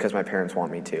getting up is because my parents want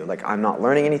me to. Like, I'm not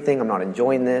learning anything. I'm not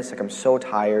enjoying this. Like, I'm so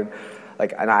tired.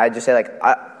 Like, and I just say, like,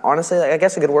 honestly, like, I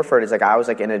guess a good word for it is, like, I was,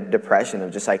 like, in a depression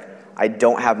of just, like, I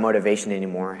don't have motivation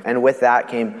anymore. And with that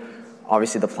came,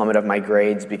 obviously, the plummet of my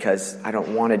grades because I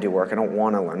don't want to do work. I don't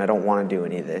want to learn. I don't want to do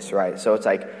any of this, right? So it's,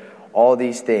 like, all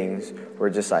these things were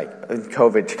just, like,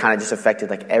 COVID kind of just affected,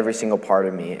 like, every single part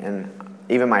of me. And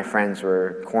even my friends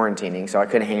were quarantining, so I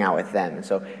couldn't hang out with them. And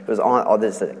so it was all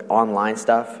this like, online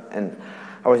stuff, and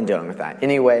I wasn't dealing with that.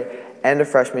 Anyway, end of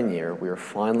freshman year, we were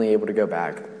finally able to go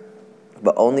back,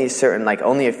 but only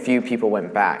a few people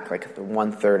went back. Like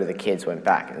 1/3 of the kids went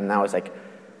back, and that was like,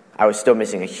 I was still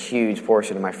missing a huge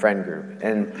portion of my friend group.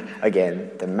 And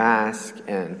again, the mask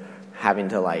and having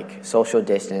to like social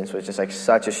distance was just like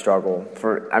such a struggle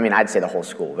for, I'd say the whole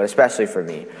school, but especially for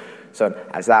me. So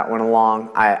as that went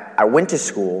along, I went to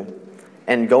school,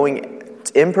 and going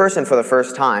in person for the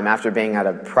first time after being at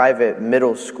a private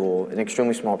middle school, an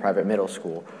extremely small private middle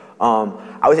school,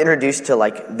 I was introduced to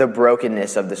like the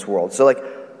brokenness of this world. So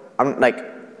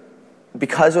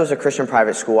because it was a Christian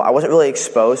private school, I wasn't really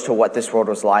exposed to what this world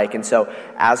was like. And so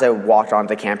as I walked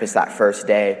onto campus that first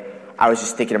day, I was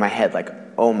just thinking in my head like,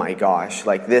 oh my gosh,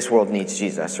 like this world needs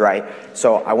Jesus, right?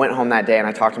 So I went home that day and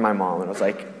I talked to my mom and I was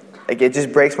like, it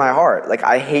just breaks my heart. Like,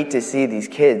 I hate to see these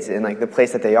kids in, like, the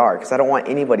place that they are because I don't want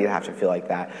anybody to have to feel like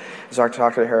that. So I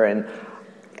talked to her, and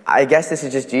I guess this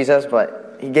is just Jesus,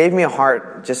 but he gave me a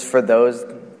heart just for those,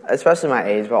 especially my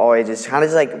age, but all ages, kind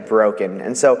of just, like, broken.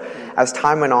 And so as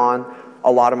time went on,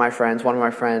 one of my friends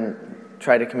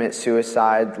tried to commit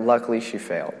suicide. Luckily, she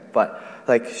failed. But,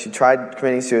 like, she tried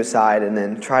committing suicide and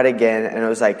then tried again, and it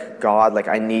was like, God, like,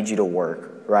 I need you to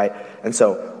work, right? And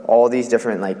so all these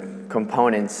different, like,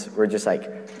 components were just like,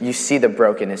 you see the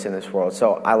brokenness in this world.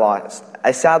 So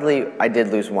I did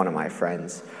lose one of my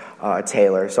friends,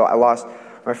 Taylor. So I lost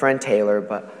my friend Taylor,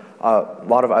 but a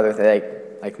lot of other things,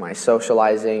 like my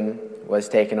socializing was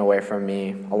taken away from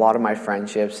me. A lot of my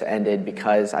friendships ended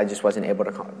because I just wasn't able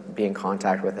to be in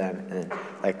contact with them, and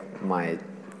like my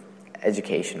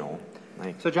educational.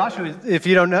 So Joshua, if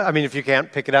you don't know, if you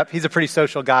can't pick it up, he's a pretty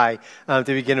social guy to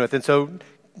begin with, and so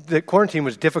the quarantine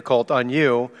was difficult on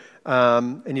you,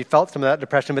 and you felt some of that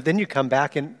depression, but then you come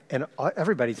back and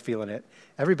everybody's feeling it.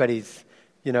 Everybody's,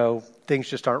 things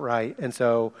just aren't right. And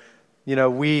so,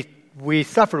 we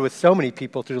suffered with so many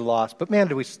people through the loss, but man,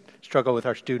 do we struggle with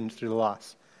our students through the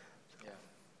loss. Yeah.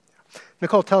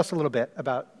 Nicole, tell us a little bit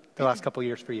about the last couple of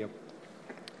years for you.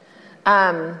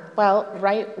 Well,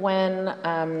 right when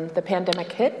the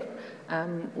pandemic hit,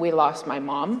 we lost my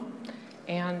mom,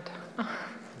 and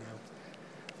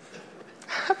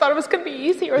I thought it was going to be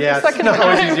easier the second time. Yeah, it's not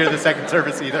always easier the second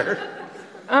service either.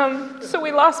 So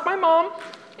we lost my mom,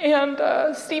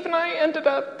 and Steve and I ended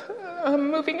up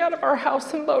moving out of our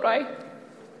house in Lodi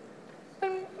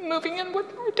and moving in with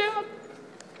our dad.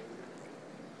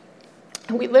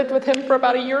 And we lived with him for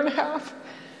about 1.5 years,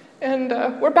 and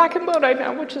we're back in Lodi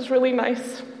now, which is really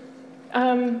nice.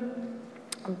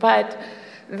 But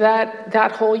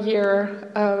that whole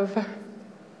year of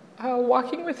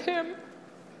walking with him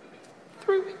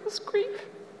through his grief.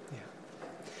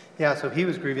 Yeah, so he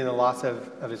was grieving the loss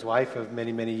of his wife of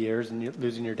many, many years and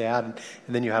losing your dad, and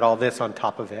then you had all this on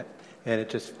top of it, and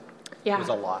it just was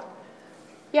a lot.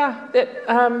 Yeah,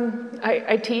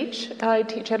 I teach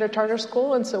at a charter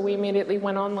school, and so we immediately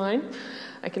went online.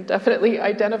 I can definitely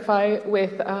identify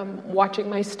with watching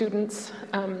my students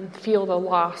feel the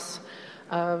loss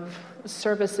of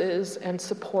services and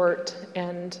support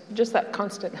and just that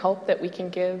constant help that we can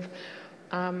give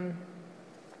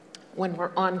when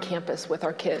we're on campus with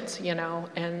our kids,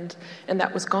 and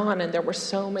that was gone, and there were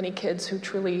so many kids who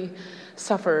truly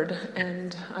suffered,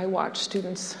 and I watched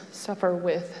students suffer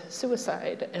with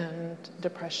suicide and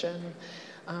depression,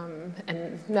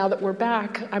 and now that we're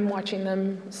back, I'm watching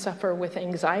them suffer with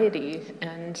anxiety,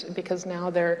 and because now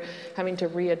they're having to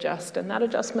readjust, and that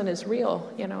adjustment is real,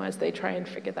 as they try and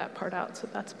figure that part out, so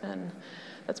that's been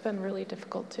really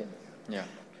difficult too. Yeah.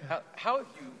 How have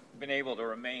you been able to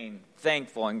remain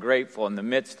thankful and grateful in the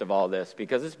midst of all this?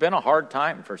 Because it's been a hard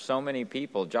time for so many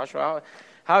people. Joshua,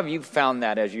 how have you found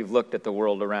that as you've looked at the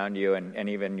world around you and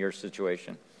even your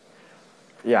situation?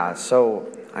 Yeah,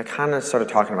 so I kind of started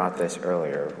talking about this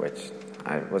earlier, which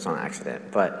I was on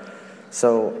accident. But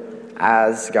so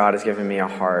as God has given me a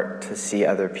heart to see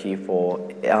other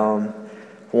people,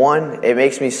 one, it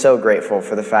makes me so grateful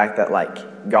for the fact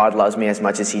that God loves me as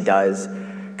much as he does.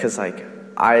 Because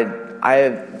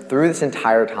I through this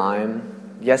entire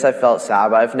time, yes, I felt sad,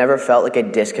 but I've never felt like a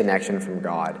disconnection from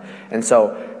God. And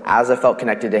so as I felt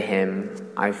connected to him,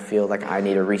 I feel like I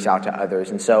need to reach out to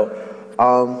others. And so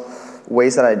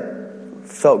ways that I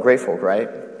felt grateful, right?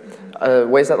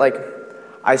 Ways that like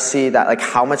I see that like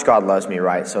how much God loves me,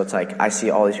 right? So it's like I see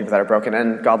all these people that are broken,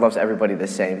 and God loves everybody the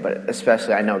same, but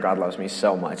especially I know God loves me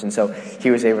so much. And so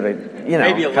he was able to,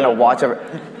 kind of watch over.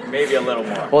 Maybe a little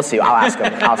more. We'll see. I'll ask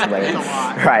him. I'll ask him later.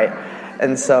 Right.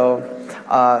 And so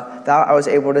that I was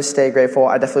able to stay grateful.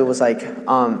 I definitely was like,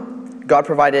 God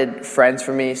provided friends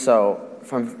for me. So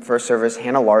from first service,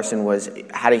 Hannah Larson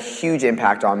had a huge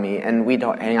impact on me, and we'd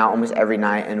hang out almost every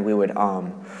night, and we would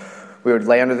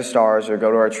lay under the stars or go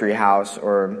to our tree house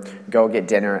or go get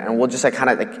dinner, and we'll just like kind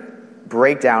of like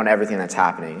break down everything that's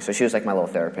happening. So she was like my little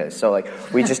therapist. So like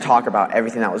we just talk about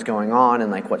everything that was going on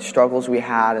and like what struggles we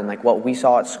had and like what we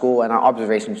saw at school, and our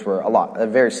observations were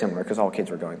very similar because all kids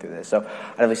were going through this. So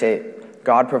I'd really say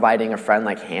God providing a friend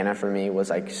like Hannah for me was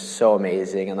like so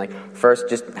amazing. And like first,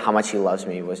 just how much he loves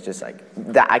me was just like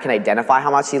that I can identify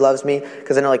how much he loves me,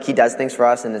 because I know like he does things for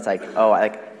us, and it's like,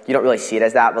 you don't really see it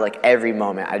as that, but like every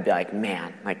moment I'd be like,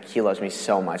 man, like he loves me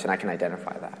so much, and I can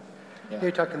identify that. Yeah.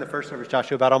 You talked in the first service,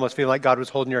 Joshua, about almost feeling like God was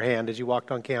holding your hand as you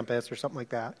walked on campus or something like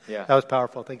that. Yeah. That was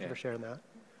powerful. Thank you for sharing that.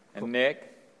 And cool.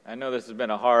 Nick, I know this has been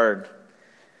a hard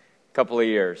couple of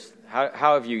years. How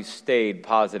have you stayed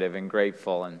positive and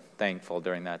grateful and thankful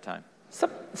during that time?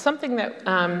 Something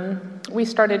that we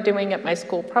started doing at my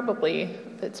school, probably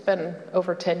it's been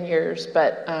over 10 years,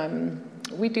 but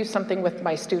we do something with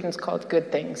my students called Good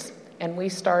Things. And we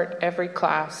start every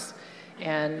class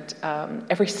and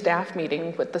every staff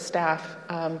meeting with the staff,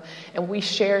 and we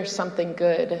share something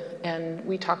good, and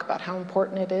we talk about how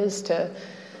important it is to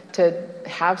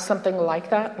have something like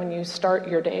that when you start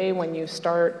your day, when you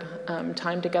start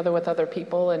time together with other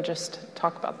people, and just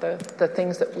talk about the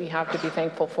things that we have to be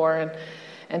thankful for.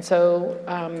 And so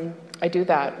I do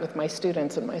that with my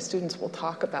students, and my students will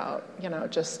talk about,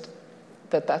 just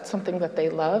that's something that they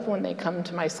love when they come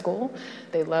to my school.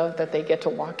 They love that they get to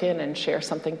walk in and share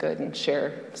something good and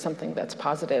share something that's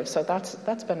positive. So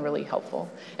that's been really helpful.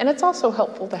 And it's also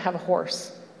helpful to have a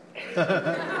horse.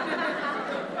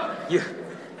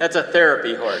 That's a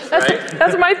therapy horse, right?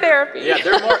 That's my therapy. Yeah,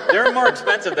 they're more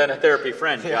expensive than a therapy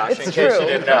friend, Josh. It's true. Case you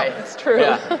didn't know. It's true.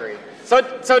 Yeah.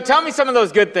 So tell me some of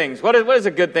those good things. What is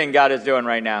a good thing God is doing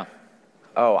right now?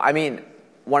 Oh, I mean,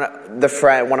 one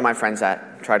of my friends that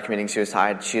tried committing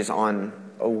suicide, she's on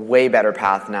a way better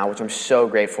path now, which I'm so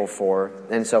grateful for.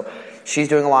 And so she's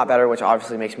doing a lot better, which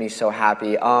obviously makes me so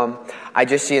happy. I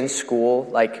just see in school,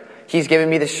 like, he's given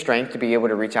me the strength to be able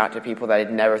to reach out to people that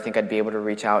I'd never think I'd be able to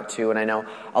reach out to. And I know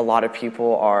a lot of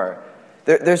people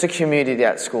there's a community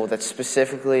at school that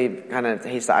specifically kind of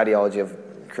hates the ideology of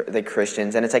the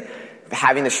Christians. And it's like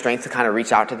having the strength to kind of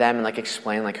reach out to them and like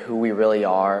explain like who we really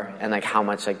are and like how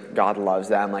much like God loves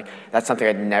them. Like that's something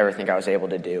I'd never think I was able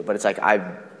to do. But it's like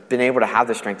I've been able to have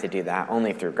the strength to do that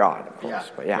only through God, of course.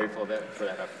 Yeah, but yeah. Grateful for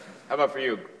that. How about for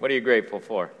you? What are you grateful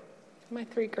for? My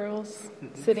 3 girls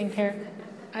sitting here.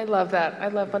 I love that. I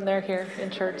love when they're here in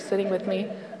church sitting with me.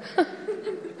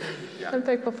 Yeah. I'm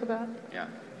thankful for that. Yeah.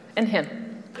 And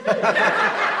him.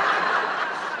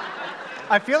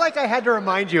 I feel like I had to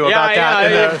remind you about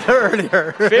that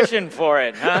earlier. Fishing for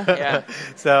it, huh? Yeah.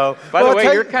 So, by the way,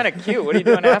 you're kind of cute. What are you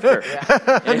doing after?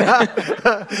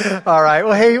 Yeah. All right.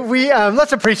 Well, hey, we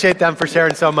let's appreciate them for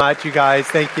sharing so much, you guys.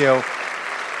 Thank you.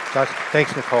 Josh,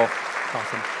 thanks, Nicole.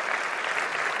 Awesome.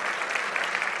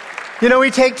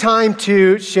 We take time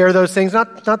to share those things,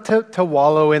 not to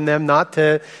wallow in them, not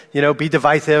to, be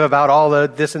divisive about all the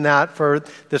this and that for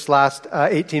this last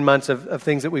 18 months of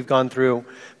things that we've gone through,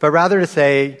 but rather to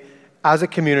say, as a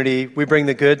community, we bring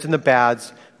the goods and the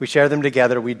bads, we share them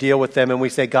together, we deal with them, and we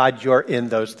say, God, you're in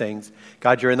those things.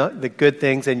 God, you're in the good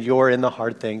things, and you're in the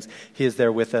hard things. He is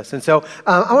there with us. And so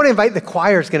I want to invite the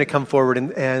choir is going to come forward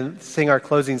and sing our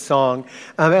closing song.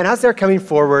 And as they're coming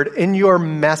forward, in your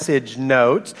message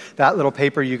notes, that little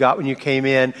paper you got when you came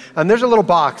in, there's a little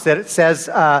box that it says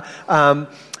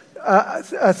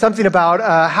something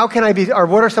about how can I be, or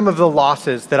what are some of the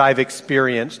losses that I've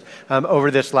experienced over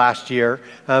this last year,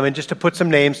 and just to put some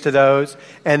names to those,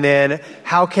 and then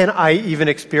how can I even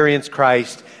experience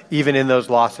Christ even in those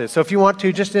losses. So if you want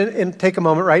to, just take a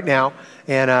moment right now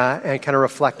and kind of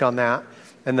reflect on that,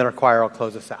 and then our choir will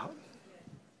close us out.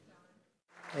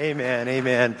 Amen,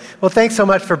 amen. Well, thanks so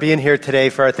much for being here today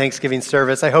for our Thanksgiving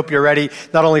service. I hope you're ready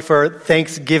not only for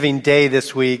Thanksgiving Day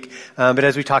this week, but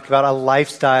as we talked about, a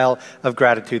lifestyle of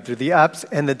gratitude. Through the ups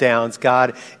and the downs,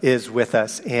 God is with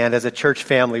us. And as a church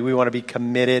family, we want to be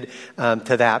committed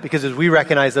to that, because as we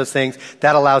recognize those things,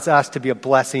 that allows us to be a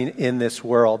blessing in this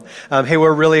world. Hey,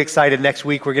 we're really excited. Next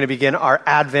week, we're going to begin our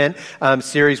Advent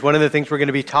series. One of the things we're going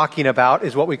to be talking about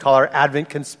is what we call our Advent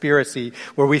conspiracy,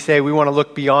 where we say we want to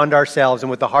look beyond ourselves and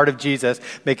with the heart of Jesus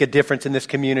make a difference in this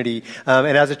community.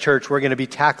 And as a church, we're going to be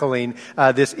tackling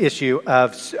this issue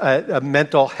of a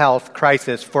mental health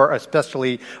crisis for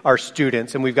especially our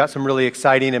students. And we've got some really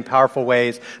exciting and powerful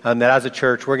ways that as a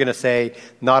church, we're going to say,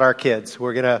 not our kids.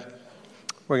 We're going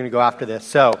to go after this.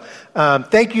 So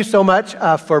thank you so much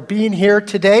for being here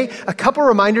today. A couple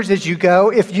reminders as you go.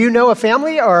 If you know a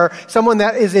family or someone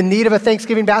that is in need of a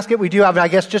Thanksgiving basket, we do have, I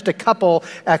guess, just a couple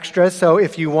extras. So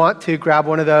if you want to grab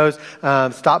one of those,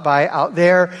 stop by out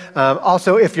there.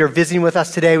 Also, if you're visiting with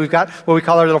us today, we've got what we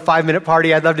call our little 5-minute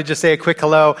party. I'd love to just say a quick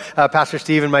hello, Pastor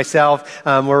Steve and myself.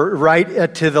 We're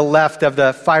right to the left of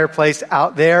the fireplace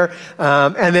out there.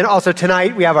 And then also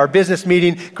tonight, we have our business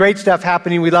meeting. Great stuff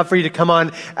happening. We'd love for you to come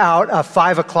on out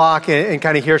 5 o'clock and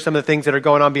kind of hear some of the things that are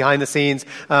going on behind the scenes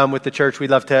with the church. We'd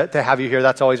love to have you here.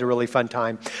 That's always a really fun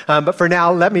time. But for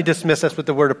now, let me dismiss us with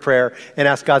the word of prayer and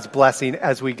ask God's blessing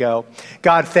as we go.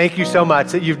 God, thank you so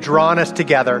much that you've drawn us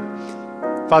together.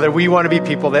 Father, we want to be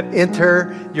people that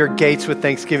enter your gates with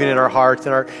thanksgiving in our hearts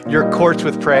and your courts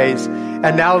with praise.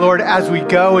 And now, Lord, as we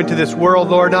go into this world,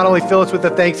 Lord, not only fill us with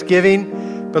the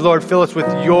thanksgiving, but Lord, fill us with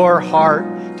your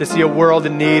heart to see a world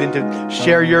in need and to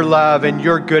share your love and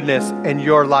your goodness and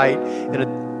your light in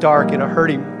a dark and a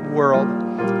hurting world.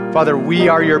 Father, we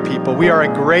are your people. We are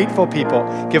a grateful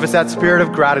people. Give us that spirit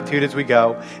of gratitude as we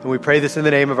go. And we pray this in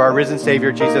the name of our risen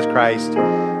Savior, Jesus Christ.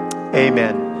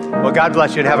 Amen. Well, God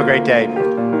bless you and have a great day.